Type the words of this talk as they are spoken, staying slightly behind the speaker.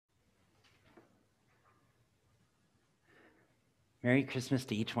Merry Christmas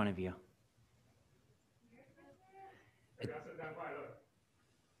to each one of you.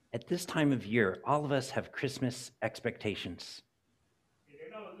 At this time of year, all of us have Christmas expectations.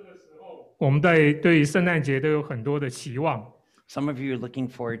 我们对于圣诞节都有很多的期望。Some of you are looking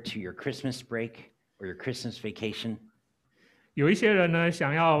forward to your Christmas break or your Christmas vacation. 有一些人呢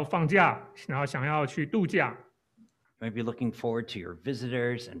想要放假，然后想要去度假。You might be looking forward to your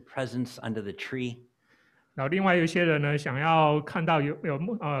visitors and presents under the tree. 然后另外有一些人呢想要看到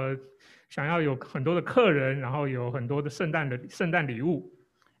想要有很多的客人，然后有很多的圣诞礼物。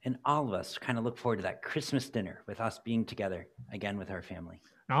And all of us kind of look forward to that Christmas dinner with us being together again with our family.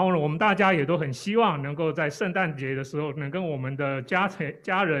 然后呢，我们大家也都很希望能够在圣诞节的时候，能跟我们的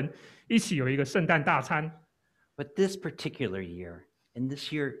家人一起有一个圣诞大餐。But this particular year, and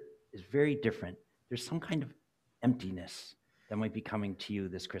this year is very different. There's some kind of emptiness that might be coming to you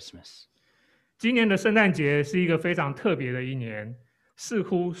this Christmas. 今年的圣诞节是一个非常特别的一年，似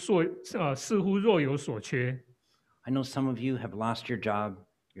乎若有所缺。I know some of you have lost your job.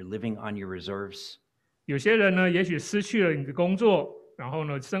 You're living on your reserves. 有些人呢，也许失去了你的工作，然后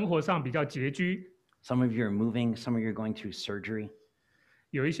呢，生活上比较拮据。Some of you are moving. Some of you are going through surgery.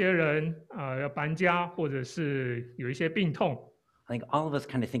 有一些人要搬家，或者是有一些病痛。I think all of us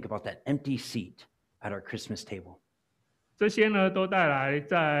kind of think about that empty seat at our Christmas table. 这些呢，都带来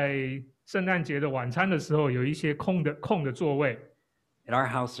在圣诞节的晚餐的时候，有一些空的座位。At our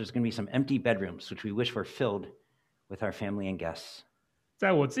house, there's going to be some empty bedrooms, which we wish were filled with our family and guests.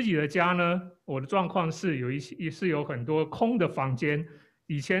 在我自己的家呢，我的状况是有很多空的房间，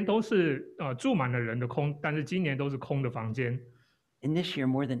以前都是住满了人的空，但是今年都是空的房间。In this year,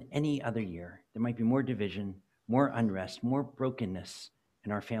 more than any other year, there might be more division, more unrest, more brokenness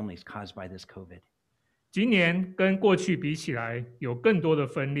in our families caused by this COVID. 今年跟过去比起来，有更多的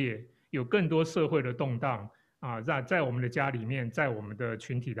分裂，有更多社会的动荡在我们的家里面，在我们的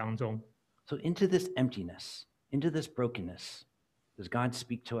群体当中。So into this emptiness, into this brokenness, does God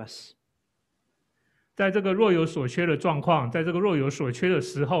speak to us? 在这个若有所缺的状况，在这个若有所缺的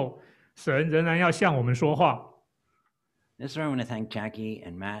时候，神仍然要向我们说话。This is where I want to thank Jackie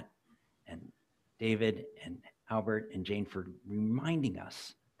and Matt and David and Albert and Jane for reminding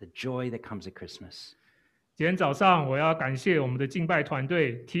us the joy that comes at Christmas. 今天早上我要感谢我们的敬拜团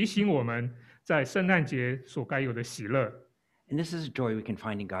队，提醒我们在圣诞节所该有的喜乐。And this is a joy we can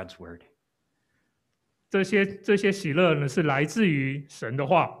find in God's word. 这些喜乐呢，是来自于神的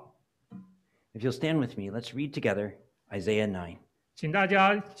话。If you'll stand with me, let's read together Isaiah 9. 请大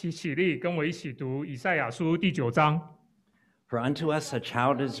家起立，跟我一起读以赛亚书第9章。For unto us a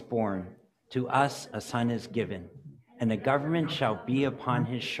child is born, to us a son is given, and the government shall be upon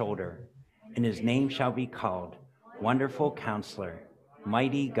his shoulder, and his name shall be called Wonderful Counselor,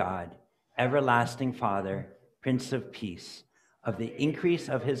 Mighty God, Everlasting Father, Prince of Peace. Of the increase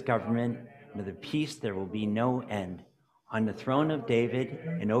of his government and of the peace there will be no end, on the throne of David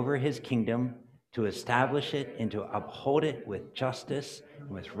and over his kingdom, to establish it and to uphold it with justice and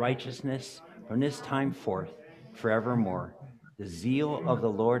with righteousness from this time forth, forevermore. The zeal of the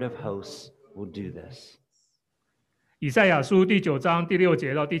Lord of hosts will do this. 以赛亚书第9章第6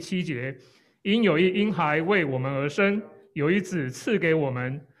节到第7节，因有一婴孩为我们而生，有一子赐给我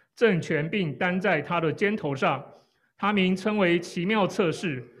们，政权并担在他的肩头上。他名称为奇妙策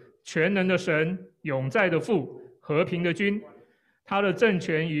士，全能的神，永在的父，和平的君。他的政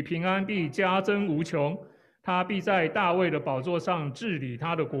权与平安必加增无穷，他必在大卫的宝座上治理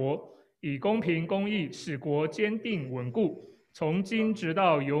他的国，以公平公义使国坚定稳固，从今直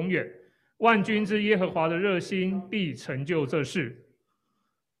到永远。万军之耶和华的热心必成就这事。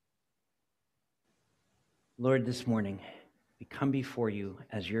 Lord, this morning we come before you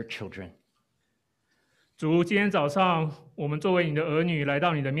as your children. 主，今天早上我们作为你的儿女来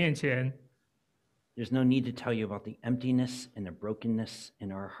到你的面前。 There's no need to tell you about the emptiness and the brokenness in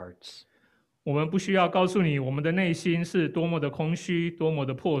our hearts. 我们不需要告诉你我们的内心是多么的空虚，多么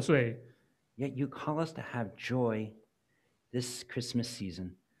的破碎。 Yet you call us to have joy this Christmas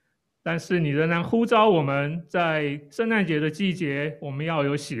season. 但是你仍然呼召我们在圣诞节的季节，我们要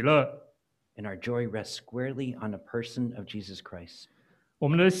有喜乐。 And our joy rests squarely on the person of Jesus Christ. 我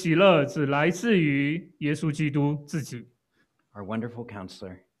们的喜乐只来自于耶稣基督自己， Our wonderful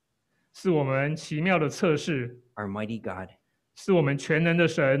counselor, 是我们奇妙的策士， our mighty God, 是我们全能的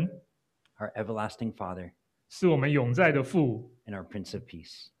神， our everlasting Father, 是我们永在的父， and our Prince of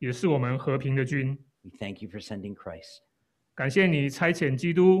Peace. 也是我们和平的君。 We thank you for sending Christ. 感谢你差遣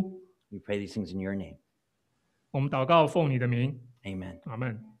基督， We pray these things in your name. 我们祷告奉你的名， Amen. 阿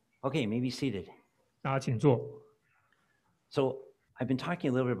门。 Okay, you may be seated. 大家请坐。 So I've been talking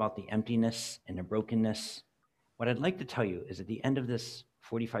a little bit about the emptiness and the brokenness. What I'd like to tell you is at the end of this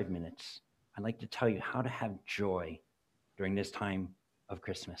 45 minutes, I'd like to tell you how to have joy during this time of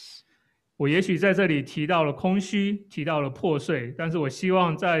Christmas. 我也许在这里提到了空虚，提到了破碎，但是我希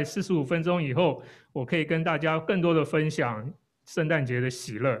望在45分钟以后，我可以跟大家更多的分享圣诞节的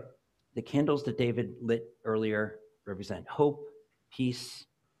喜乐。The candles that David lit earlier represent hope, peace,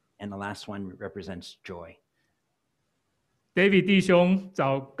 and the last one represents joy. David 弟兄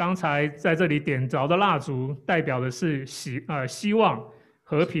刚才在这里点着的蜡烛，代表的是希望、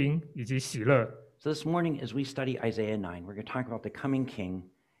和平以及喜乐。So this morning, as we study Isaiah 9, we're going to talk about the coming King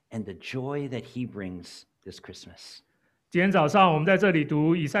and the joy that he brings this Christmas. 今天早上我们在这里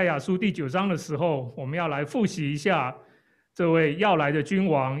读以赛亚书第9章的时候，我们要来复习一下这位要来的君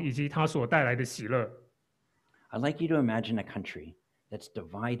王以及他所带来的喜乐。I'd like you to imagine a country that's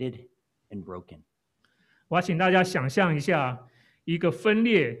divided and broken. 我要请大家想象一下一个分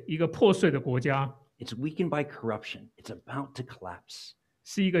裂、一个破碎的国家。It's weakened by corruption. It's about to collapse.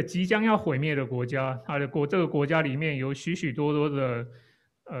 是一个即将要毁灭的国家，这个国家里面有许许多多的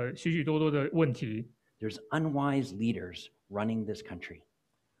问题。There's unwise leaders running this country.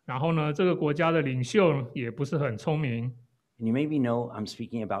 然后呢，这个国家的领袖也不是很聪明。And you maybe know I'm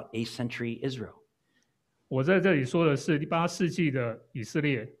speaking about 8th century Israel. 我在这里说的是8世纪的以色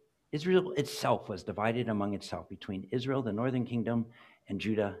列。Israel itself was divided among itself between Israel, the northern kingdom, and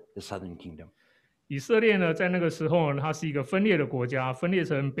Judah, the southern kingdom. 以色列呢，在那个时候呢，它是一个分裂的国家，分裂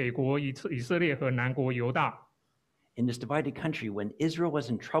成北国以色列和南国犹大。In this divided country, when Israel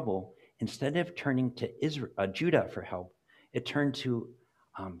was in trouble, instead of turning to Judah for help, it turned to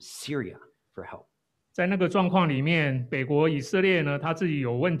Syria for help. 在那个状况里面，北国以色列呢，他自己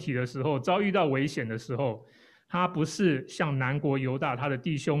有问题的时候，遭遇到危险的时候，他不是向南国犹大他的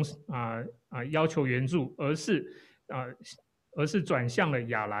弟兄要求援助，而是转向了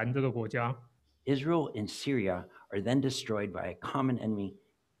亚兰这个国家。Israel and Syria are then destroyed by a common enemy,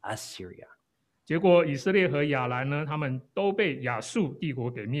 Assyria. 结果以色列和亚兰呢，他们都被亚述帝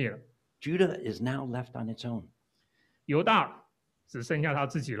国给灭了。Judah is now left on its own. 犹大只剩下他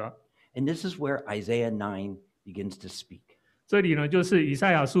自己了。And this is where Isaiah 9 begins to speak. 这里呢，就是以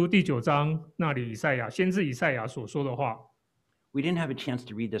赛亚书第9章那里先知以赛亚所说的话。We didn't have a chance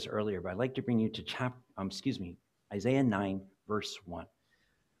to read this earlier, but I'd like to bring you to Isaiah 9, verse 1.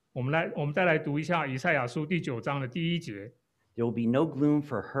 我们再来读一下以赛亚书第9章的第1节。There will be no gloom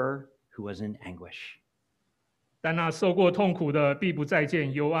for her who was in anguish. 但那受过痛苦的必不再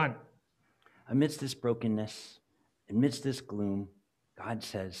见幽暗。Amidst this brokenness, amidst this gloom, God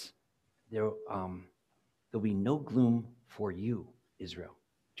says, there'll be no gloom for you, Israel,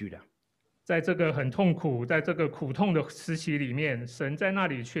 Judah. 在这个很痛苦，在这个苦痛的时期里面，神在那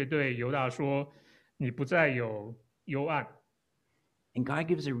里却对犹大说：“你不再有幽暗。” And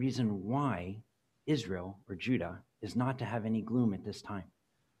God gives a reason why Israel or Judah is not to have any gloom at this time.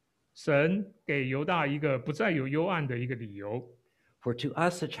 神给犹大一个不再有幽暗的一个理由。For to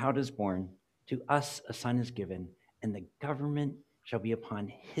us a child is born, to us a son is given, and the government shall be upon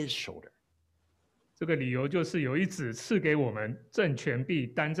his shoulder. 这个理由就是有一子赐给我们，政权必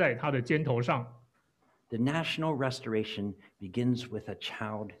担在他的肩头上。The national restoration begins with a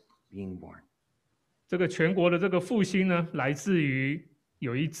child being born. 这个全国的这个复兴呢，来自于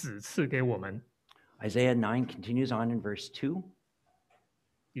有一子赐给我们。Isaiah 9 continues on in verse 2.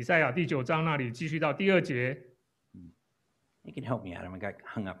 以赛亚第9章那里继续到第2节。You can help me, Adam. I got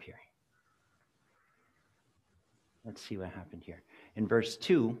hung up here. Let's see what happened here. In verse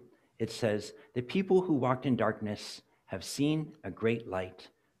 2, it says, "The people who walked in darkness have seen a great light.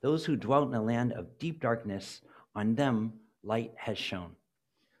 Those who dwelt in a land of deep darkness, on them light has shone."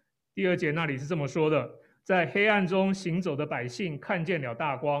 第2节那里是这么说的：在黑暗中行走的百姓看见了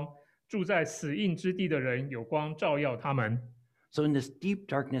大光，住在死荫之地的人有光照耀他们。So in this deep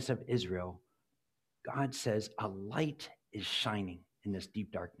darkness of Israel, God says a light is shining in this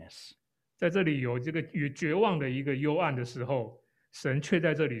deep darkness. 在这里有这个绝望的一个幽暗的时候，神却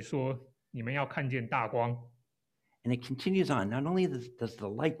在这里说：你们要看见大光。And it continues on. Not only does the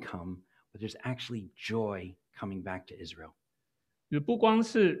light come, but there's actually joy coming back to Israel. 不光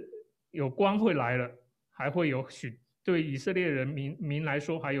是有光会来了，还会有对以色列人民来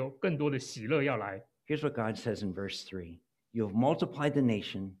说，还有更多的喜乐要来。Here's what God says in verse 3. "You have multiplied the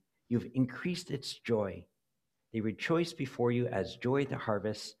nation. You've increased its joy. They rejoice before you as joy at the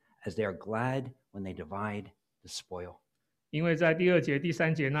harvest, as they are glad when they divide the spoil." 因为在第2节、第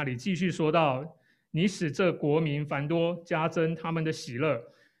3节那里继续说到，你使这国民繁多，加增他们的喜乐，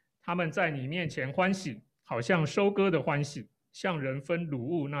他们在你面前欢喜，好像收割的欢喜，像人分掳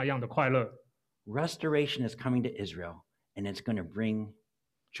物那样的快乐。Restoration is coming to Israel, and it's going to bring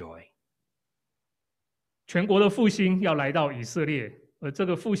joy. 全国的复兴要来到以色列，而这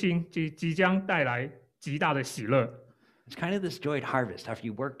个复兴即将带来极大的喜乐。It's kind of this joy harvest. After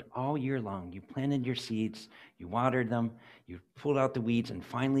you worked all year long, you planted your seeds, you watered them, you pulled out the weeds, and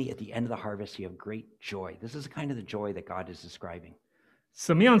finally at the end of the harvest, you have great joy. This is kind of the joy that God is describing.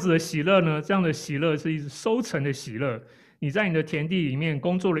 什么样子的喜乐呢？这样的喜乐是一收成的喜乐。你在你的田地里面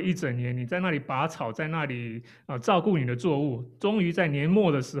工作了一整年，你在那里拔草，在那里照顾你的作物，终于在年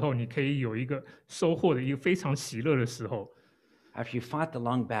末的时候，你可以有一个收获的一个非常喜乐的时候。After you fought the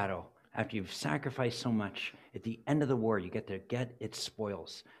long battle, after you've sacrificed so much, at the end of the war, you get to get its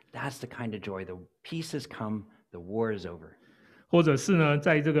spoils. That's the kind of joy. The peace has come, the war is over. 或者是呢，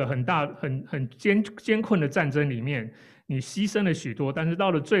在这个很艰困的战争里面，你牺牲了许多，但是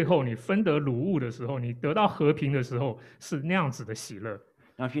到了最后，你分得掳物的时候，你得到和平的时候，是那样子的喜乐。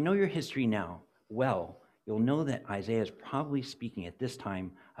Now, if you know your history now well, you'll know that Isaiah is probably speaking at this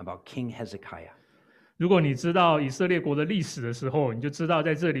time about King Hezekiah. 如果你知道以色列国的历史的时候，你就知道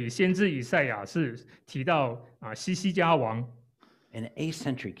在这里先知以赛亚是提到西西家王。In the 8th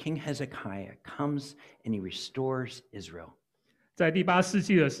century, King Hezekiah comes and he restores Israel. 在第8世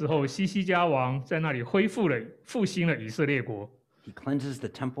纪的时候，西西家王在那里复兴了以色列国。He cleanses the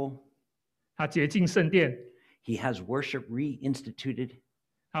temple. 他洁净圣殿。He has worship reinstituted.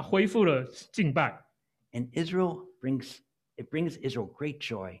 他恢复了敬拜。And Israel brings Israel great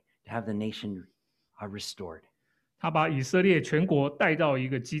joy to have the nation restored. 他把以色列全国带到一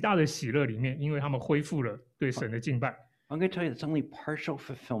个极大的喜乐里面，因为他们恢复了对神的敬拜。I'm going to tell you that's only partial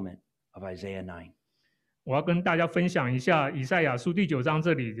fulfillment of Isaiah 9. 我要跟大家分享一下以赛亚书第9章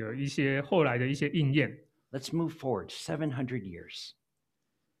这里的一些后来的一些应验。Let's move forward 700 years.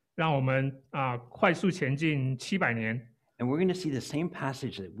 让我们快速前进700年。And we're going to see the same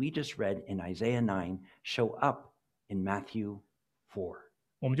passage that we just read in Isaiah 9 show up in Matthew 4.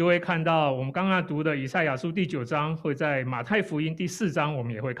 我们就会看到我们刚刚读的以赛亚书第9章会在马太福音第4章我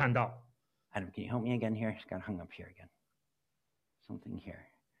们也会看到。Adam, can you help me again here? Got hung up here again. Something here.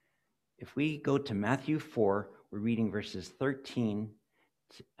 If we go to Matthew 4, we're reading verses 13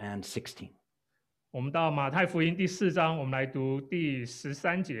 and 16. 我们到马太福音第4章，我们来读第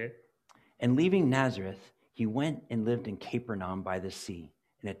13节。And leaving Nazareth, he went and lived in Capernaum by the sea,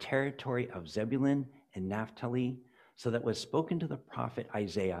 in a territory of Zebulun and Naphtali, so that what was spoken to the prophet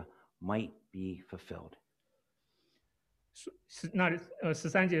Isaiah might be fulfilled. 那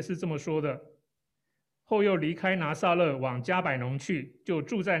13节是这么说的：后又离开拿撒勒，往加百农去，就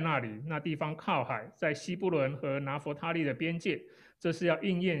住在那里。那地方靠海，在西布伦和拿弗他利的边界。这是要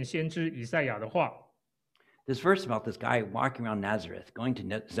应验先知以赛亚的话。This verse about this guy walking around Nazareth, going to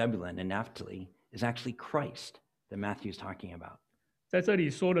Zebulun and Naphtali, is actually Christ that Matthew's talking about. 在这里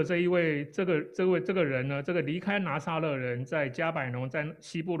说的这个人呢，这个离开拿撒勒人，在加百农，在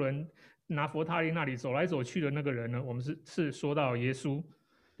西布伦、拿弗他利那里走来走去的那个人呢，我们是说到耶稣。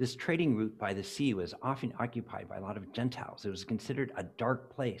This trading route by the sea was often occupied by a lot of Gentiles. It was considered a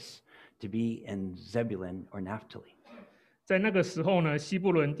dark place to be in Zebulun or Naphtali. 在那个时候呢，西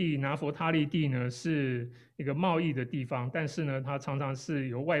布伦地、拿弗他利地呢是一个贸易的地方，但是呢，它常常是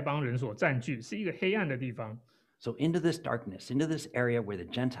由外邦人所占据，是一个黑暗的地方。So into this darkness, into this area where the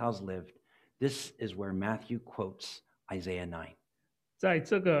Gentiles lived, this is where Matthew quotes Isaiah 9. 在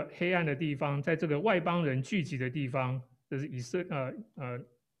这个黑暗的地方，在这个外邦人聚集的地方，这是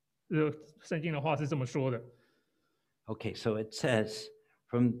圣经的话是这么说的。Okay, so it says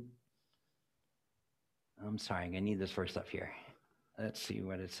from. I'm sorry, I need this verse up here. Let's see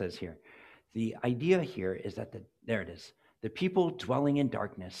what it says here. The idea here is that there it is. The people dwelling in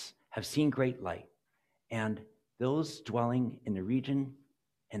darkness have seen great light, and those dwelling in the region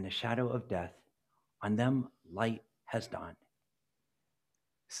and the shadow of death, on them light has dawned.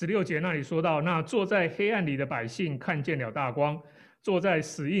 16节那里说到，那坐在黑暗里的百姓看见了大光，坐在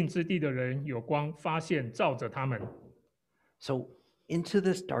死荫之地的人有光发现照着他们。So into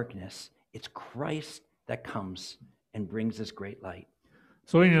this darkness, it's Christ that comes and brings this great light.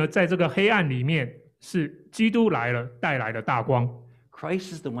 所以呢，在这个黑暗里面，是基督来了，带来了大光。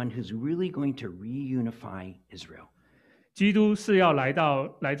Christ is the one who's really going to reunify Israel. 基督是要来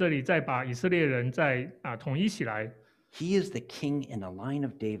这里，再把以色列人再统一起来。He is the king in the line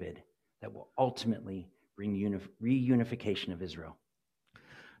of David that will ultimately bring reunification of Israel.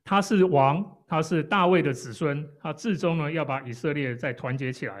 他是王，他是大卫的子孙，他至终呢要把以色列再团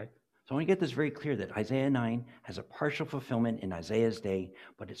结起来。So I want to get this very clear that Isaiah 9 has a partial fulfillment in Isaiah's day,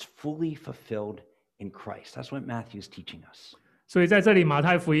 but it's fully fulfilled in Christ. That's what Matthew's teaching us. 所以在这里，马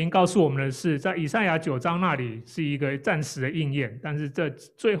太福音告诉我们的是，在以赛亚9章那里是一个暂时的应验，但是这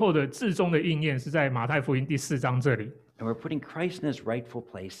最后的至终的应验是在马太福音第4章这里。And we're putting Christ in his rightful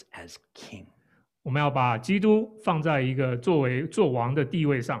place as king. 我们要把基督放在一个做王的地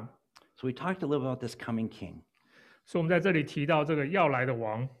位上。So we talked a little about this coming king. 所以我们在这里提到这个要来的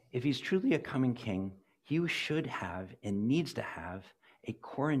王。If he's truly a coming king, he should have and needs to have a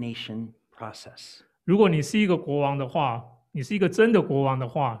coronation process. 如果你是一个国王的话，你是一个真的国王的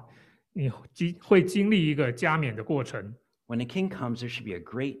话，你会经历一个加冕的过程。When a king comes, there should be a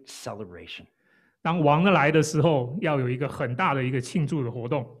great celebration. 当王来的时候，要有一个很大的一个庆祝的活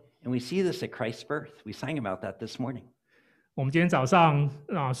动。And we see this at Christ's birth. We sang about that this morning. 我们今天早上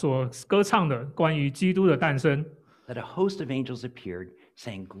所歌唱的关于基督的诞生。That a host of angels appeared,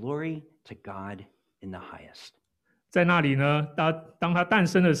 saying, "Glory to God in the highest." 在那里呢，当他诞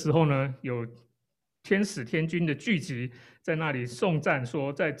生的时候呢，有天使天军的聚集，在那里颂赞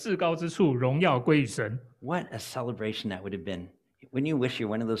说，在至高之处荣耀归于神。What a celebration that would have been. Wouldn't you wish you're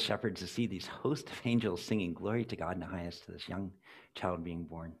one of those shepherds to see these host of angels singing glory to God in the highest to this young child being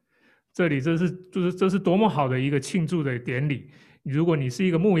born? 这是多么好的一个庆祝的典礼！如果你是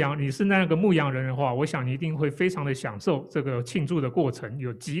一个牧羊，你是那个牧羊人的话，我想你一定会非常的享受这个庆祝的过程，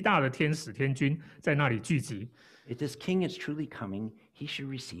有极大的天使天军在那里聚集。If this king is truly coming, he should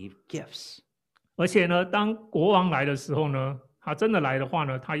receive gifts. 而且呢，当国王来的时候呢，他真的来的话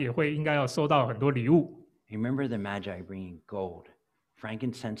呢，他也会应该要收到很多礼物。Remember the Magi bringing gold,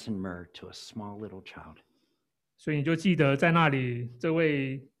 frankincense, and myrrh to a small little child. 所以你就记得在那里，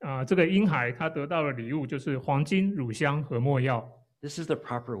这个婴孩他得到的礼物就是黄金、乳香和没药。This is the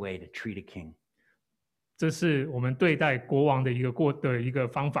proper way to treat a king. 这是我们对待国王的一个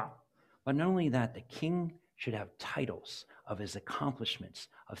方法。But not only that, the king should have titles of his accomplishments,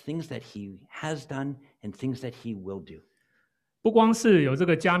 of things that he has done and things that he will do. 不光是有这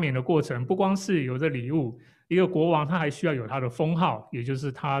个加冕的过程，不光是有这礼物，一个国王他还需要有他的封号，也就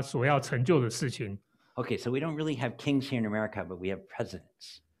是他所要成就的事情。Okay, so we don't really have kings here in America, but we have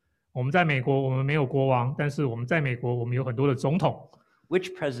presidents. 我们在美国，我们没有国王，但是我们在美国，我们有很多的总统。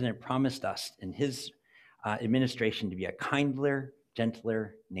Which president promised us in his administration to be a kinder,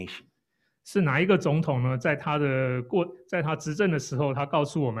 gentler nation? 是哪一个总统呢？在他执政的时候，他告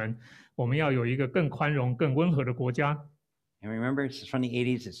诉我们，我们要有一个更宽容、更温和的国家。And remember, it's from the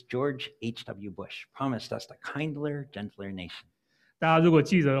 80s, it's George H.W. Bush promised us a kinder, gentler nation. 大家如果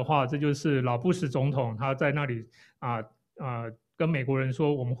记得的话，这就是老布什总统他在那里跟美国人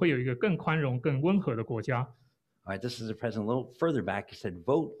说，我们会有一个更宽容、更温和的国家。All right, this is the president a little further back. He said,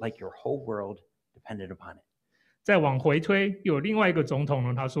 "Vote like your whole world depended upon it." 再往回推，有另外一个总统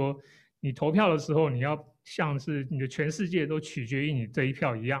呢，他说，你投票的时候，你要像是你的全世界都取决于你这一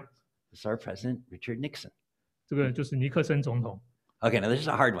票一样。This is our president, Richard Nixon. 这个就是尼克森总统。Okay, now this is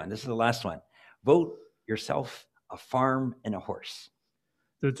a hard one. This is the last one. Vote yourself a farm and a horse.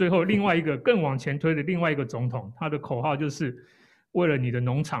 这最后另外一个更往前推的另外一个总统，他的口号就是为了你的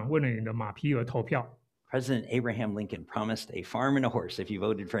农场，为了你的马匹而投票。President Abraham Lincoln promised a farm and a horse if you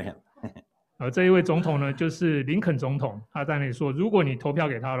voted for him. 而这一位总统呢，就是林肯总统，他在那里说，如果你投票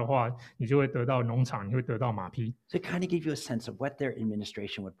给他的话，你就会得到农场，你会得到马匹。So it kind of gives you a sense of what their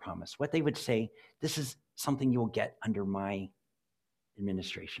administration would promise, what they would say, this is something you'll get under my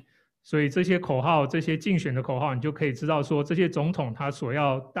administration. 所以这些口号，这些竞选的口号，你就可以知道说，这些总统他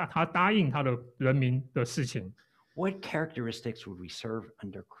答应他的人民的事情。What characteristics would we serve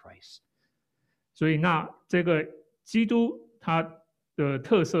under Christ? 所以那这个基督他的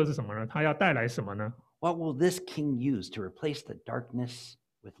特色是什么呢？他要带来什么呢？ What will this king use to replace the darkness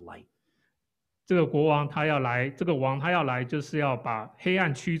with light? 这个王他要来，就是要把黑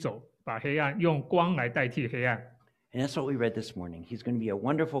暗驱走，把黑暗用光来代替黑暗。And that's what we read this morning. He's going to be a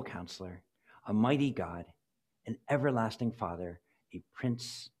wonderful counselor, a mighty God, an everlasting Father, a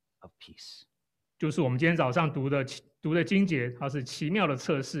Prince of Peace. 就是我们今天早上读的经节，它是奇妙的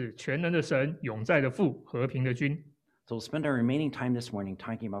测试，全能的神，永在的父，和平的君。So we'll spend our remaining time this morning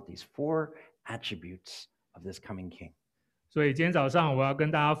talking about these 4 attributes of this coming king. 所以今天早上我要跟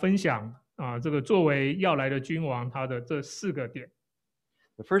大家分享这个作为要来的君王，他的这4个点。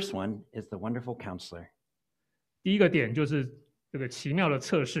The first one is the wonderful counselor. 第一个点就是这个奇妙的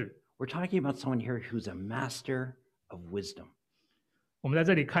测试。We're talking about someone here who's a master of wisdom. 我们在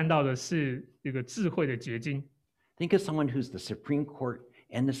这里看到的是这个智慧的结晶。Think of someone who's the Supreme Court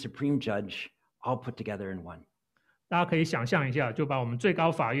and the Supreme Judge all put together in one. 大家可以想象一下，就把我们最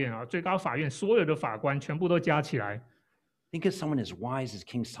高法院所有的法官全部都加起来。Think of someone as wise as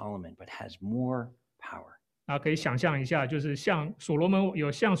King Solomon, but has more power. 大家可以想象一下，就是像所罗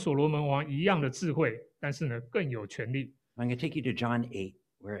门王一样的智慧，但是呢更有权力。I'm going to take you to John 8,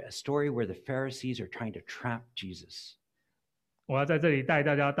 where a story where the Pharisees are trying to trap Jesus. 我要在这里带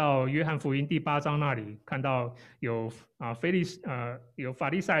大家到约翰福音第8章那里，看到有法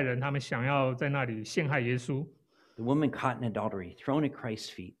利赛人，他们想要在那里陷害耶稣。The woman caught in adultery, thrown at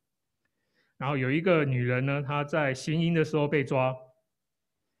Christ's feet. 然后有一个女人呢，她在行淫的时候被抓。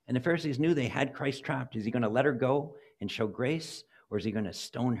And the Pharisees knew they had Christ trapped. Is he going to let her go and show grace, or is he going to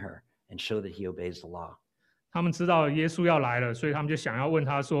stone her and show that he obeys the law? 他们知道耶稣要来了，所以他们就想要问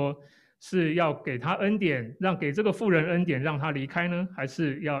他说，是要给他恩典，给这个妇人恩典，让他离开呢，还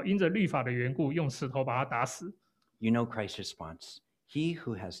是要因着律法的缘故，用石头把他打死？ You know Christ's response. He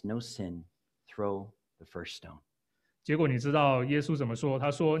who has no sin, throw the first stone. 结果你知道耶稣怎么说？他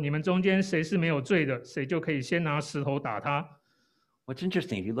说：“你们中间谁是没有罪的，谁就可以先拿石头打他。” What's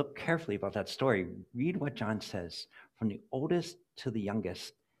interesting, if you look carefully about that story, read what John says. From the oldest to the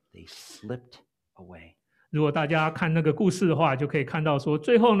youngest, they slipped away. 如果大家看那个故事的话，就可以看到说，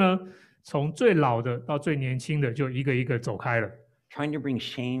最后呢，从最老的到最年轻的，就一个一个走开了。Trying to bring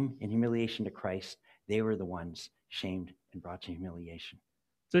shame and humiliation to Christ, they were the ones shamed and brought to humiliation.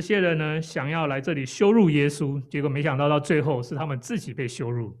 这些人呢，想要来这里羞辱耶稣，结果没想到到最后是他们自己被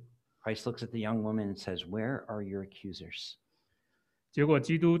羞辱。Christ looks at the young woman and says, "Where are your accusers?" 结果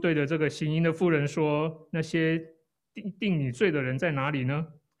基督对着这个行淫的妇人说：“那些定你罪的人在哪里呢？”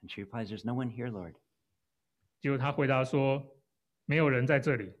 And she replies, "There's no one here, Lord." 结果他回答说：“没有人在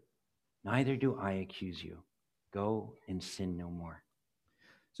这里。” Neither do I accuse you. Go and sin no more.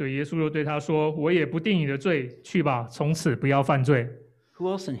 所以耶稣又对他说：“我也不定你的罪，去吧，从此不要犯罪。”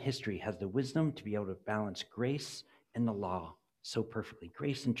 Who else in history has the wisdom to be able to balance grace and the law so perfectly?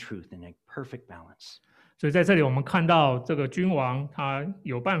 Grace and truth in a perfect balance. 所以在这里我们看到这个君王，他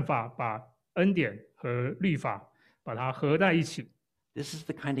有办法把恩典和律法把它合在一起。This is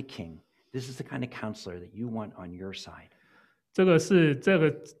the kind of king. This is the kind of counselor that you want on your side. 这是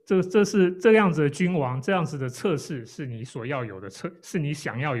这样子的君王，这样子的测试是你所要有的是你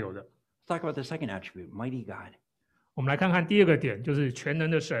想要有的。Let's talk about the second attribute, mighty God. 我们来看看第二个点，就是全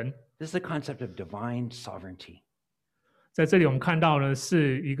能的神。This is the concept of divine sovereignty. 在这里我们看到呢，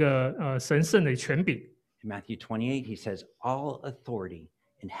是一个神圣的权柄。In Matthew 28, he says, "All authority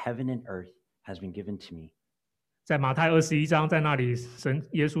in heaven and earth has been given to me." 在马太21章，在那里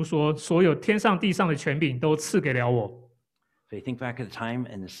耶稣说，所有天上地上的权柄都赐给了我。So you think back at the time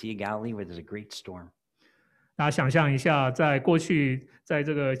in the Sea of Galilee where there's a great storm. 大家想象一下，在过去在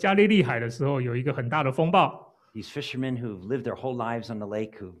这个加利利海的时候，有一个很大的风暴。These fishermen who've lived their whole lives on the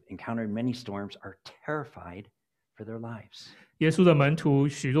lake, who've encountered many storms, are terrified for their lives. 耶稣的门徒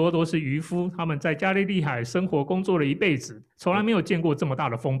许多都是渔夫，他们在加利利海生活工作了一辈子，从来没有见过这么大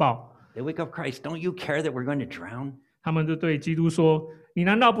的风暴。They wake up Christ, "Don't you care that we're going to drown?" 他们就对基督说：“你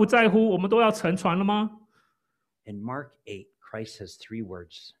难道不在乎我们都要沉船了吗？” In Mark 8, Christ says 3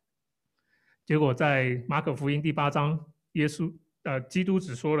 words. 结果在马可福音第8章，基督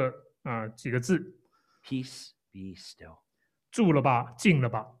只说了几个字 "Peace, be still." 住了吧，静了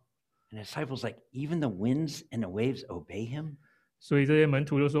吧。 And the disciples like, even the winds and the waves obey him? 所以这些门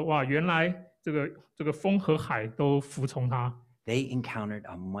徒就说：“哇，原来这个风和海都服从他。” They encountered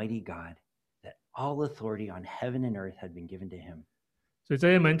a mighty God, that all authority on heaven and earth had been given to him. 所以这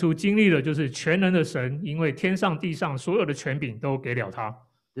些门徒经历了就是全能的神，因为天上地上所有的权柄都给了他。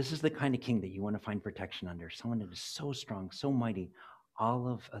This is the kind of king that you want to find protection under, someone that is so strong, so mighty, all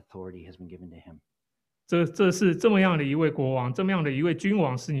of authority has been given to him. 这是这么样的一位国王，这么样的一位君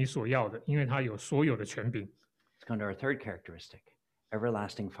王是你所要的，因为他有所有的权柄。Let's go to our third characteristic,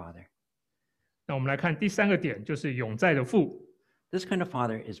 everlasting Father. 那我们来看第3个点，就是永在的父。This kind of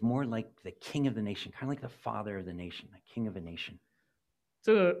father is more like the king of the nation, kind of like the father of the nation, the king of a nation.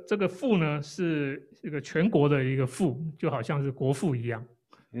 这个父呢，是一个全国的一个父，就好像是国父一样。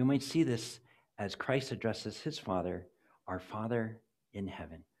We might see this as Christ addresses his Father, our Father in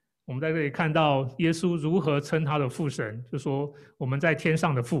heaven. 我们在这里看到耶稣如何称他的父神，就说我们在天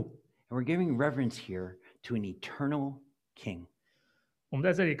上的父。And we're giving reverence here to an eternal king. 我们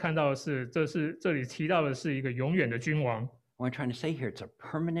在这里看到的是，这里提到的是一个永远的君王。What I'm trying to say here, it's a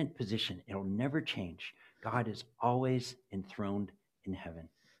permanent position. It'll never change. God is always enthroned in heaven.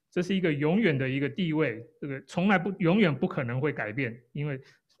 这是一个永远的一个地位，这个永远不可能会改变，因为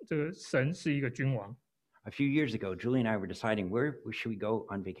这个神是一个君王。A few years ago, Julie and I were deciding where should we go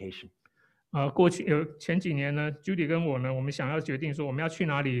on vacation. 过去前几年呢 ，Judy 跟我呢，我们想要决定说我们要去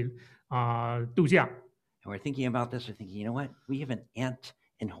哪里度假。And we're thinking about this. We're thinking, you know what? We have an aunt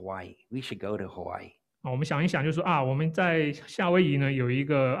in Hawaii. We should go to Hawaii. 我们想一想，就说我们在夏威夷呢有一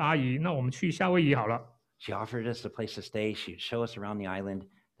个阿姨，那我们去夏威夷好了。She offered us a place to stay. She'd show us around the island.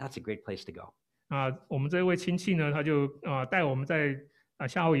 That's a great place to go. 我们这位亲戚呢，他就带我们在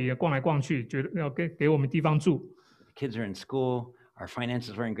夏威夷逛来逛去，觉得要给我们地方住。The kids are in school, our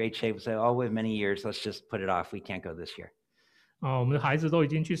finances were in great shape. We say, oh, we have many years. Let's just put it off. We can't go this year. 我们的孩子都已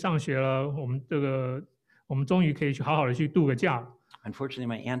经去上学了，我们终于可以去好好的去度个假。Unfortunately,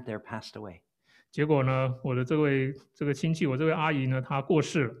 my aunt there passed away. 结果呢，我的这个亲戚，我这位阿姨呢，她过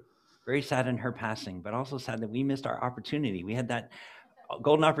世了。Very sad in her passing, but also sad that we missed our opportunity. We had that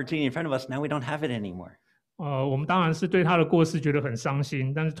golden opportunity in front of us. Now we don't have it anymore. 我们当然是对她的过世觉得很伤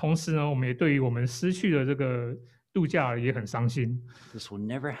心，但是同时呢，我们也对于我们失去的这个度假也很伤心。This will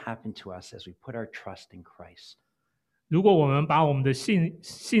never happen to us as we put our trust in Christ. 如果我们把我们的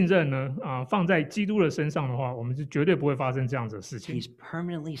信任呢放在基督的身上的话，我们是绝对不会发生这样子的事情。He's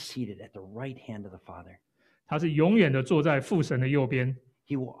permanently seated at the right hand of the Father. 他是永远的坐在父神的右边。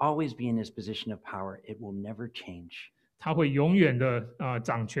He will always be in his position of power. It will never change. 他会永远的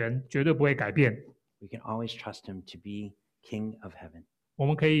掌权，绝对不会改变。We can always trust him to be King of heaven. 我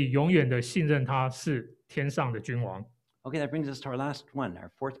们可以永远的信任他是天上的君王。Okay, that brings us to our last one, our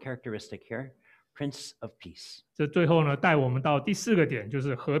fourth characteristic here, Prince of Peace. 这最后呢，带我们到第4个点，就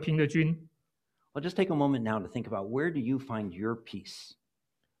是和平的君。I'll just take a moment now to think about where do you find your peace?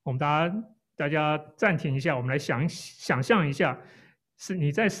 我们大家暂停一下，我们来想象一下，是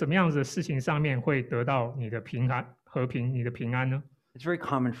你在什么样子的事情上面会得到你的平安、和平、你的平安呢？ It's very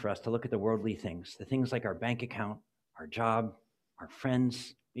common for us to look at the worldly things, the things like our bank account, our job, our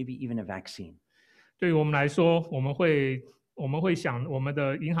friends, maybe even a vaccine. 对于我们来说，我们会想我们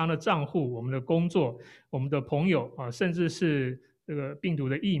的银行的账户、我们的工作、我们的朋友甚至是这个病毒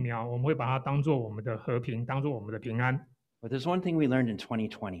的疫苗，我们会把它当做我们的和平，当做我们的平安。But there's one thing we learned in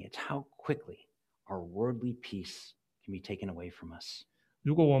 2020. It's how quickly our worldly peace can be taken away from us.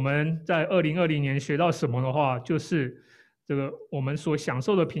 如果我们在2020年学到什么的话，就是这个我们所享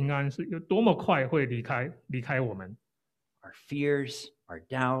受的平安是有多么快会离开我们。Our fears, our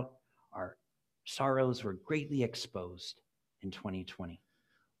doubt, our sorrows were greatly exposed in 2020.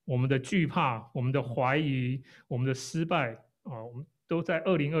 我们的惧怕、我们的怀疑、我们的失败我们都在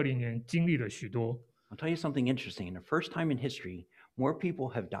2020年经历了许多。I'll tell you something interesting. In the first time in history, more people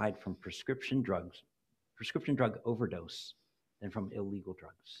have died from prescription drug overdose than from illegal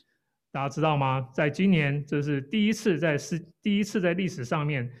drugs. 大家知道吗？在今年，这是第一次在历史上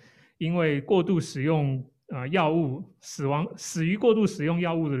面，因为过度使用药物死于过度使用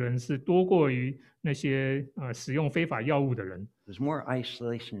药物的人是多过于那些使用非法药物的人。There's more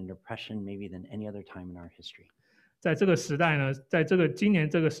isolation and depression maybe than any other time in our history. 在这个时代呢，在今年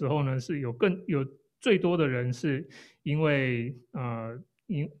这个时候呢，是有最多的人是因为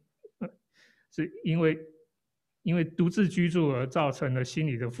独自居住而造成了心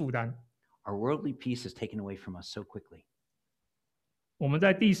理的负担。Our worldly peace is taken away from us so quickly. 我们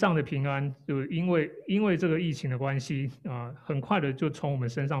在地上的平安，就因为这个疫情的关系很快的就从我们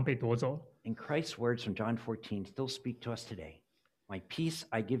身上被夺走。And Christ's words from John 14 still speak to us today. My peace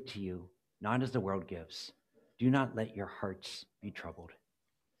I give to you, not as the world gives. Do not let your hearts be troubled.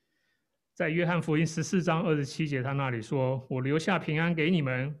 在约翰福音14章27节，他那里说：“我留下平安给你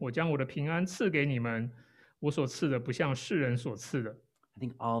们，我将我的平安赐给你们。我所赐的不像世人所赐的。” I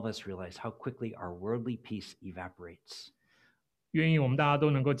think all of us realize how quickly our worldly peace evaporates. 愿意我们大家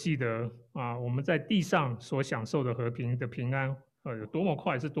都能够记得我们在地上所享受的和平的平安有多么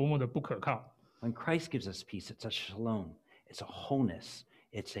快，是多么的不可靠。When Christ gives us peace, it's a shalom, it's a wholeness,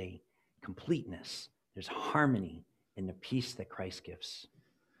 it's a completeness. There's harmony in the peace that Christ gives.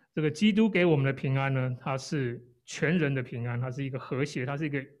 这个基督给我们的平安呢，它是全人的平安，它是一个和谐，它是一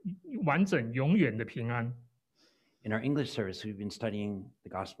个完整、永远的平安。In our English service, we've been studying the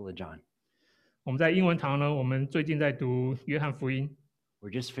Gospel of John. 我们在英文堂呢，我们最近在读约翰福音。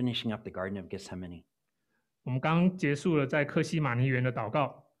We're just finishing up the Garden of Gethsemane. 我们刚结束了在客西马尼园的祷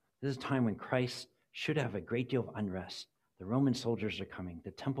告。This is a time when Christ should have a great deal of unrest. The Roman soldiers are coming.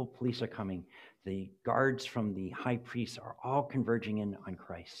 The temple police are coming. The guards from the high priests are all converging in on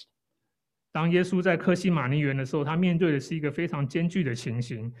Christ. 当耶稣在客西马尼园的时候，他面对的是一个非常艰巨的情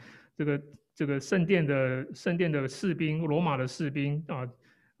形。这个圣殿的士兵，罗马的士兵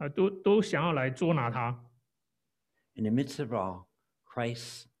都想要来捉拿他。In the midst of it all,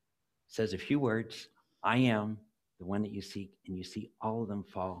 Christ says a few words, I am the one that you seek, and you see all of them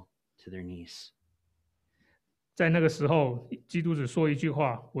fall to their knees. 在那个时候，基督只说一句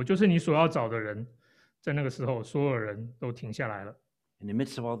话：“我就是你所要找的人。”在那个时候，所有人都停下来了。In the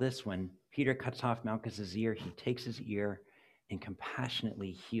midst of all this, when Peter cuts off Malchus's ear, he takes his ear and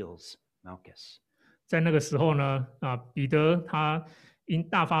compassionately heals Malchus. 在那个时候呢，彼得他因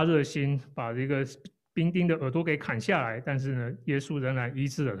大发热心，把这个兵丁的耳朵给砍下来，但是呢，耶稣仍然医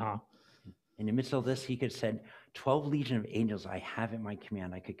治了他。In the midst of this, he could have said, 12 legion of angels I have at my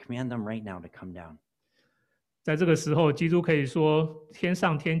command. I could command them right now to come down. 在这个时候，基督可以说天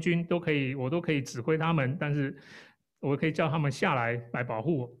上天军都可以，我都可以指挥他们，但是我可以叫他们下来保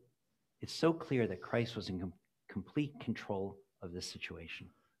护我。It's so clear that Christ was in complete control of this situation.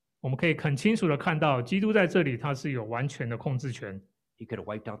 我们可以很清楚的看到，基督在这里他是有完全的控制权。He could have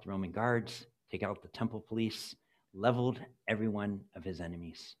wiped out the Roman guards, take out the temple police, leveled every one of his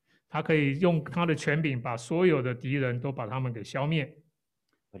enemies. 他可以用他的权柄把所有的敌人都把他们给消灭。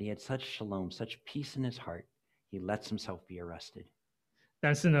But he had such shalom, such peace in his heart, he lets himself be arrested.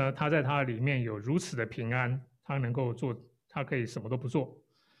 但是呢，他在他里面有如此的平安，他可以什么都不做。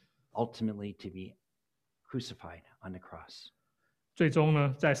Ultimately to be crucified on the cross. 最终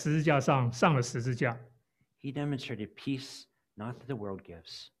呢，在十字架上上了十字架。He demonstrated peace not that the world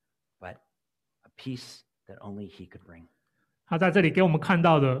gives, but a peace that only he could bring. 他在这里给我们看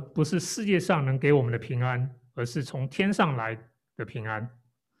到的，不是世界上能给我们的平安，而是从天上来的平安。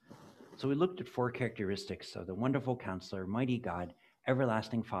So we looked at 4 characteristics of the wonderful counselor, mighty God,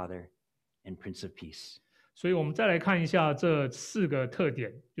 everlasting Father, and Prince of Peace. 所以我们再来看一下这4个特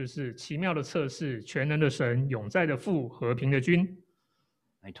点，就是奇妙的测试、全能的神、永在的父、和平的君。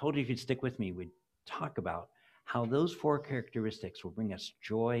I told you if you'd stick with me, we'd talk about how those 4 characteristics will bring us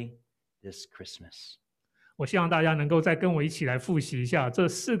joy this Christmas. 我希望大家能够再跟我一起来复习一下这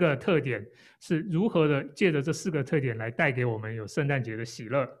4个特点是如何的借着这4个特点来带给我们有圣诞节的喜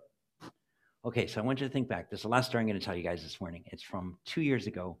乐。Okay, so I want you to think back. This is the last story I'm going to tell you guys this morning. It's from 2 years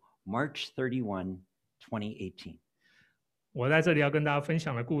ago, March 31, 2018. 我在这里要跟大家分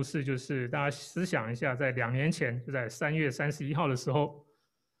享的故事，就是大家思想一下，在2年前，就在3月31号的时候，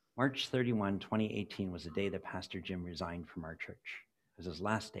 March 31, 2018 was the day that Pastor Jim resigned from our church. It was his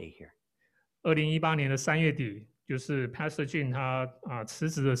last day here. 2018年的3月底，就是 Pastor Jim 他辞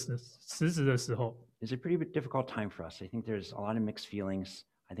职的时候。It's a pretty difficult time for us. I think there's a lot of mixed feelings.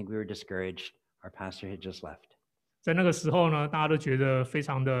 I think we were discouraged. Our pastor had just left. 在那个时候呢，大家都觉得非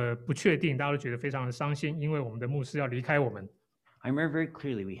常的不确定，大家都觉得非常的伤心，因为我们的牧师要离开我们。I remember very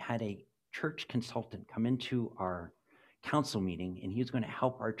clearly we had a church consultant come into our council meeting, and he was going to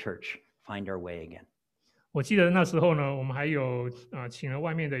help our church find our way again. 我记得那时候呢，我们还有请了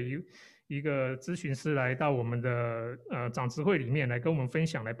外面的一个咨询师来到我们的长执会里面来跟我们分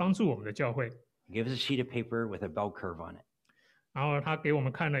享，来帮助我们的教会。He gave us a sheet of paper with a bell curve on it. 然后他给我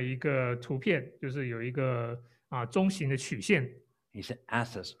们看了一个图片，就是有一个中型的曲线。He said,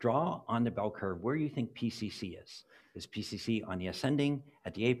 asked us, draw on the bell curve where you think PCC is. Is PCC on the ascending,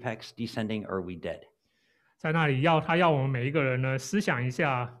 at the apex, descending, or are we dead? 在那里他要我们每一个人呢思想一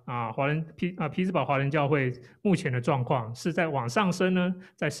下匹兹堡华人教会目前的状况，是在往上升呢，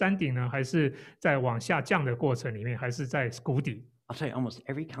在山顶呢，还是在往下降的过程里面，还是在谷底？ I'll tell you, almost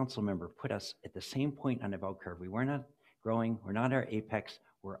every council member put us at the same point on the bell curve. We were not growing, we're not at our apex,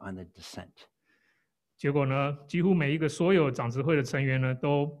 we're on the descent. 结果呢，几乎每一个所有长执会的成员呢，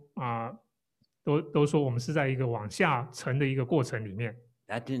都说我们是在一个往下沉的一个过程里面。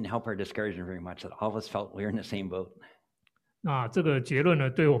That didn't help our discouragement very much, that all of us felt we were in the same boat. 那这个结论呢，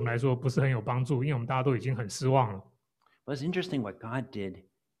对我们来说不是很有帮助，因为我们大家都已经很失望了。But it's interesting what God did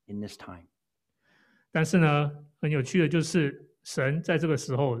in this time. 但是呢，很有趣的就是神在这个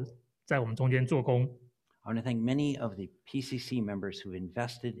时候在我们中间做工。I want to thank many of the PCC members who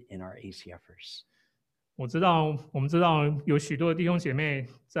invested in our ACFers. 我们知道有许多弟兄姐妹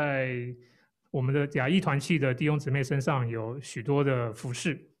在我们的亚裔团契的弟兄姊妹身上有许多的服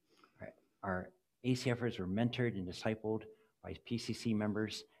事。Our ACFers were mentored and discipled by PCC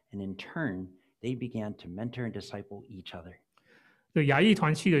members, and in turn, they began to mentor and disciple each other. 对亚裔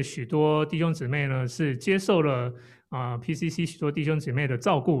团契的许多弟兄姊妹呢，是接受了PCC 许多弟兄姊妹的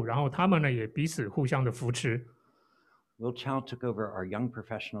照顾，然后他们呢也彼此互相的扶持。Will Chow took over our young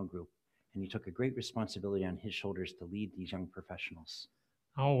professional group, and he took a great responsibility on his shoulders to lead these young professionals.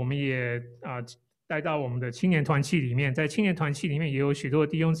 然后我们也带到我们的青年团契里面，在青年团契里面也有许多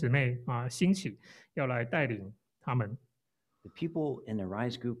弟兄姊妹兴起要来带领他们。The people in the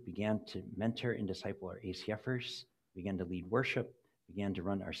Rise group began to mentor and disciple our ACFers, began to lead worship, began to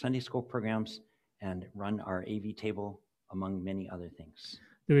run our Sunday school programs, and run our AV table, among many other things.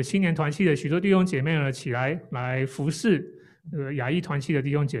 这个青年团契的许多弟兄姐妹呢，起来服侍亚裔团契的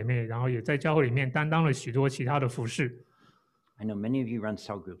弟兄姐妹，然后也在教会里面担当了许多其他的服事。I know many of you run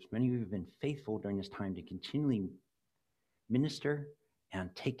cell groups. Many of you have been faithful during this time to continually minister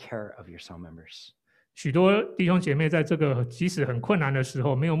and take care of your cell members. 许多弟兄姐妹在这个即使很困难的时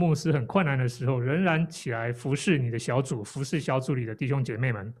候，没有牧师很困难的时候，仍然起来服侍你的小组，服侍小组里的弟兄姐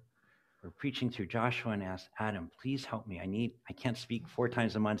妹们。We're preaching through Joshua and asked Adam, please help me. I can't speak 4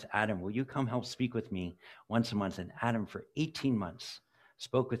 times a month. Adam, will you come help speak with me once a month? And Adam, for 18 months,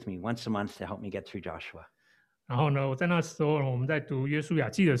 spoke with me once a month to help me get through Joshua. 然后呢，我在那时候我们在读约书亚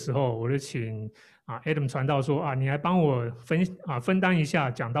记的时候，我就请Adam 传道说你来帮我分担一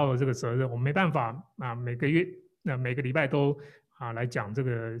下讲道的这个责任，我没办法每个月每个礼拜都来讲这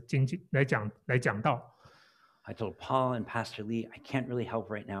个经济来讲道。I told Paul and Pastor Lee, I can't really help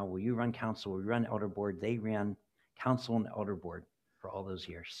right now. Will you run council? Will you run elder board? They ran council and elder board for all those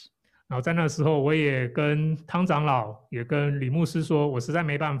years. 然后在那时候，我也跟汤长老，也跟李牧师说，我实在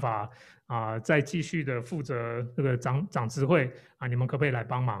没办法再继续的负责这个长执会你们可不可以来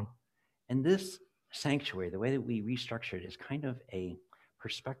帮忙 And this sanctuary, the way that we restructured is kind of a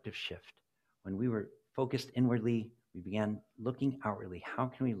perspective shift. When we were focused inwardly, we began looking outwardly. How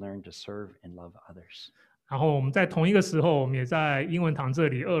can we learn to serve and love others? 然后我们在同一个时候，我们也在英文堂这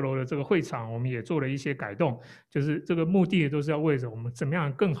里2楼的这个会场，我们也做了一些改动，就是这个目的都是要为着我们怎么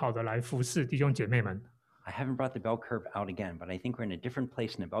样更好的来服侍弟兄姐妹们。I haven't brought the bell curve out again, but I think we're in a different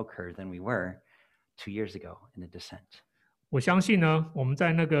place in the bell curve than we were 2 years ago in the descent. 我相信呢，我们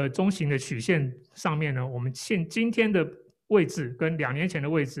在那个中型的曲线上面呢，我们今天的位置跟2年前的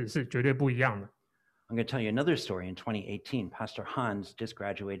位置是绝对不一样的。I'm going to tell you another story. In 2018, Pastor Hans just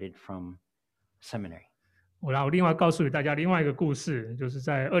graduated from seminary. 然后另外告诉大家另外一个故事，就是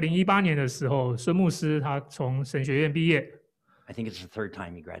在2018年的时候，孙牧师他从神学院毕业。I think it's the third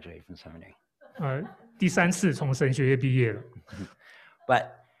time he graduated from seminary. 第3次从神学院毕业了。But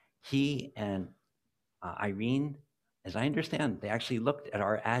he and Irene, as I understand, they actually looked at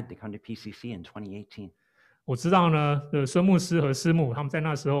our ad to come to PCC in 2018. 我知道呢，孙牧师和师母他们在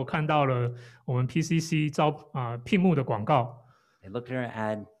那时候看到了我们 PCC 聘募的广告。They looked at our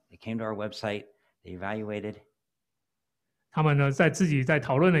ad, they came to our website, they evaluated. 他们呢自己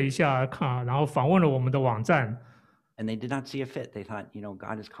讨论了一下，然后访问了我们的网站。And they did not see a fit. They thought,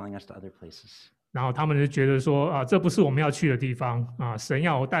 God is calling us to other places. 然后他们就觉得说这不是我们要去的地方神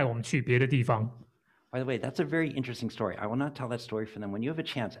要带我们去别的地方。By the way, that's a very interesting story. I will not tell that story for them. When you have a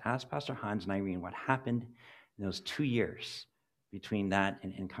chance, ask Pastor Hans and Irene what happened in those 2 years between that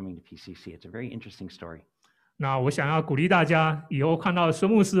and coming to PCC. It's a very interesting story. 那我想要鼓励大家，以后看到孙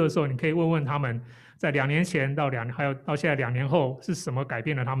牧师的时候，你可以问问他们，在2年前还有到现在2年后，是什么改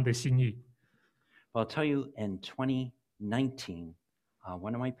变了他们的心意。Well, I'll tell you, in 2019,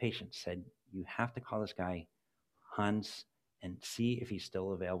 one of my patients said, you have to call this guy Hans and see if he's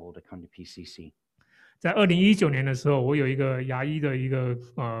still available to come to PCC. 在2019年的时候，我有一个牙医的一个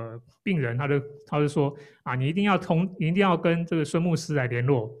病人，他就说你一定要跟这个孙牧师来联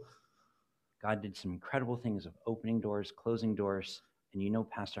络。God did some incredible things of opening doors, closing doors, and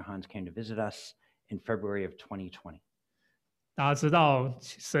Pastor Hans came to visit us in February of 2020. 大家知道，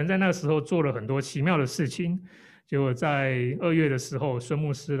神在那个时候做了很多奇妙的事情。结果在2月的时候，孙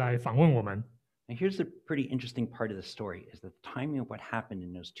牧师来访问我们。And here's the pretty interesting part of the story: is the timing of what happened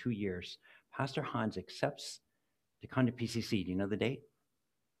in those 2 years. Pastor Hans accepts to come to PCC. Do you know the date?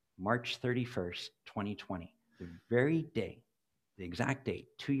 March 31st, 2020. The very day, the exact date,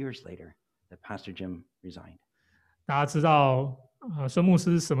 2 years later, that Pastor Jim resigned. 大家知道孙牧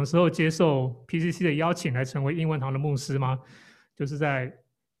师什么时候接受 PCC 的邀请来成为英文堂的牧师吗？就是在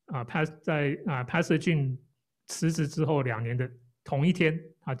Pastor Jim 辞职之后2年的同一天，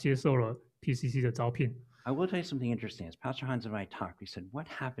他接受了 PCC 的招聘。I will tell you something interesting. As Pastor Hans and I talked, we said, what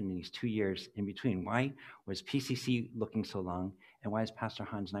happened in these 2 years in between? Why was PCC looking so long? And why is Pastor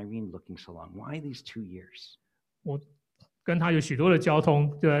Hans and Irene looking so long? Why these 2 years? 我跟他有许多的交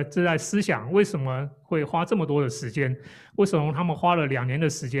通，就在思想为什么会花这么多的时间？为什么他们花了2年的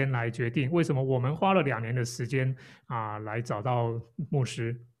时间来决定？为什么我们花了2年的时间来找到牧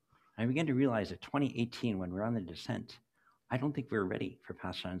师？ I began to realize that 2018, when we were on the descent, I don't think we were ready for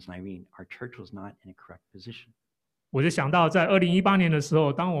Pastor Hans and Irene. Our church was not in a correct position. 我就想到，在2018年的时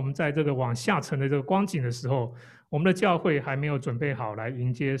候，当我们在这个往下沉的这个光景的时候，我们的教会还没有准备好来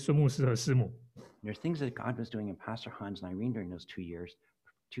迎接孙牧师和师母。There are things that God was doing in Pastor Hans and Irene during those 2 years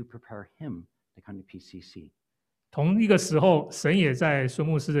to prepare him to come to PCC. 同一个时候，神也在孙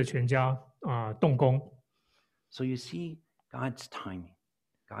牧师的全家动工。So you see God's timing,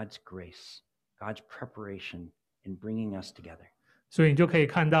 God's grace, God's preparation in bringing us together. 所以你就可以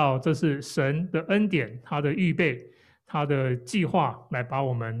看到，这是神的恩典，他的预备，他的计划，来把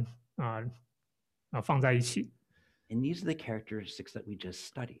我们放在一起。And these are the characteristics that we just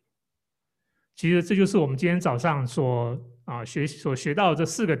studied. 其实这就是我们今天早上所学到的这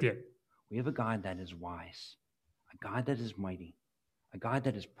4个点。We have a God that is wise, a God that is mighty, a God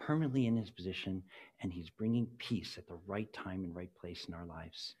that is permanently in his position, and he's bringing peace at the right time and right place in our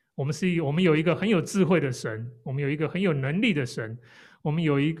lives. 我们有一个很有智慧的神，我们有一个很有能力的神，我们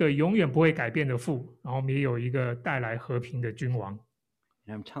有一个永远不会改变的父，然后我们也有一个带来和平的君王。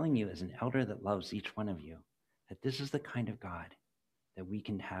And I'm telling you, as an elder that loves each one of you, that this is the kind of God that we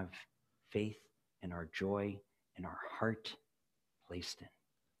can have faith and our joy and our heart placed in.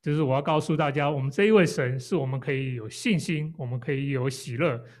 就是我要告诉大家，我们这一位神是我们可以有信心，我们可以有喜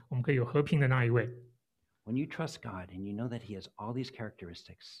乐，我们可以有和平的那一位。When you trust God and you know that He has all these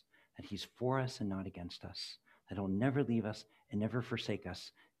characteristics, that He's for us and not against us, that He'll never leave us and never forsake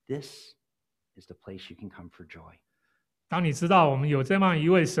us, this is the place you can come for joy. 当你知道我们有这么一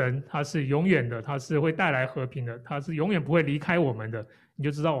位神，他是永远的，他是会带来和平的，他是永远不会离开我们的，你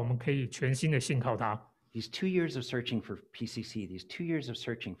就知道我们可以全心的信靠他。These 2 years of searching for PCC, these 2 years of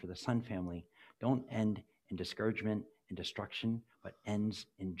searching for the Sun family, don't end in discouragement and destruction, but ends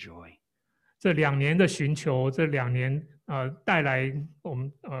in joy. 这2年的寻求，这2年带来我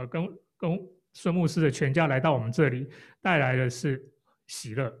们跟孙牧师的全家来到我们这里，带来的是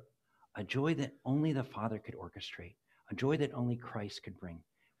喜乐。A joy that only the Father could orchestrate, a joy that only Christ could bring.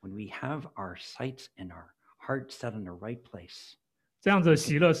 When we have our sights and our hearts set in the right place. 这样子的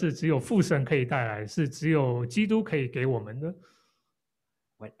喜乐是只有父神可以带来，是只有基督可以给我们的。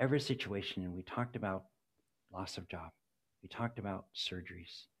Whatever situation, and we talked about loss of job, we talked about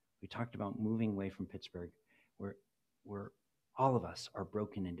surgeries, we talked about moving away from Pittsburgh, where all of us are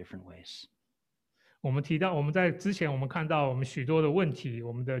broken in different ways. 我们提到，我们在之前我们看到我们许多的问题，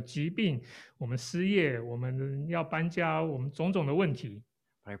我们的疾病，我们失业，我们要搬家，我们种种的问题。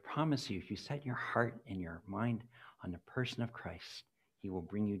But I promise you, if you set your heart and your mind on the person of Christ, He will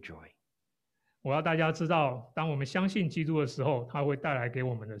bring you joy. 我要大家知道，当我们相信基督的时候，他会带来给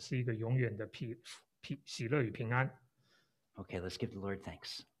我们的是一个永远的喜乐与平安。Okay, let's give the Lord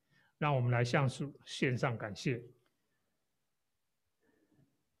thanks. 让我们来向主献上感谢。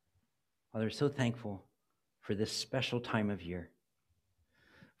Father, so thankful for this special time of year.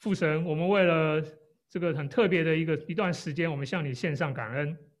 父神，我们为了这个很特别的一段时间，我们向你献上感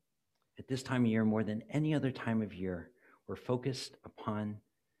恩。At this time of year, more than any other time of year, we're focused upon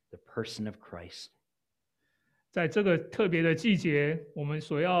the person of Christ. 在这个特别的季节，我们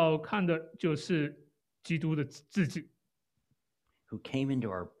所要看的就是基督的自己， who came into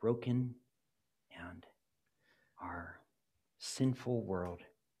our broken and our sinful world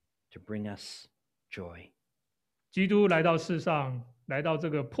to bring us joy. 基督来到世上，来到这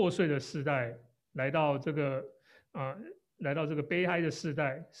个破碎的时代，来到这个悲哀的时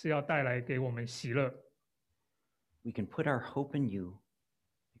代，是要带来给我们喜乐。We can put our hope in you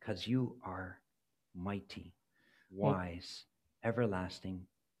because you are mighty, wise, everlasting,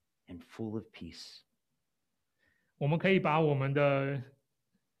 and full of peace. 我们可以把我们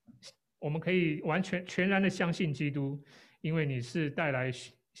可以全然的相信基督，因为你是带来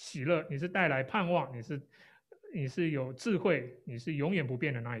喜乐，你是带来盼望，你是有智慧，你是永远不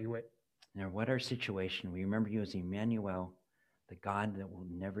变的那一位。No matter what our situation, we remember you as Emmanuel, the God that will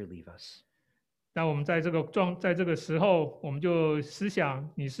never leave us. 但我们在这个时候，我们就思想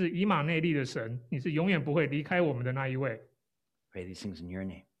你是以马内利的神，你是永远不会离开我们的那一位。Pray these things in your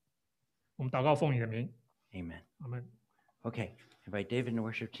name. 我们祷告奉你的名， Amen. 阿们。 Okay, invite David and the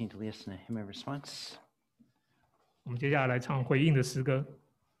worship team to lead us in a hymn of response. 我们接下来唱回应的诗歌。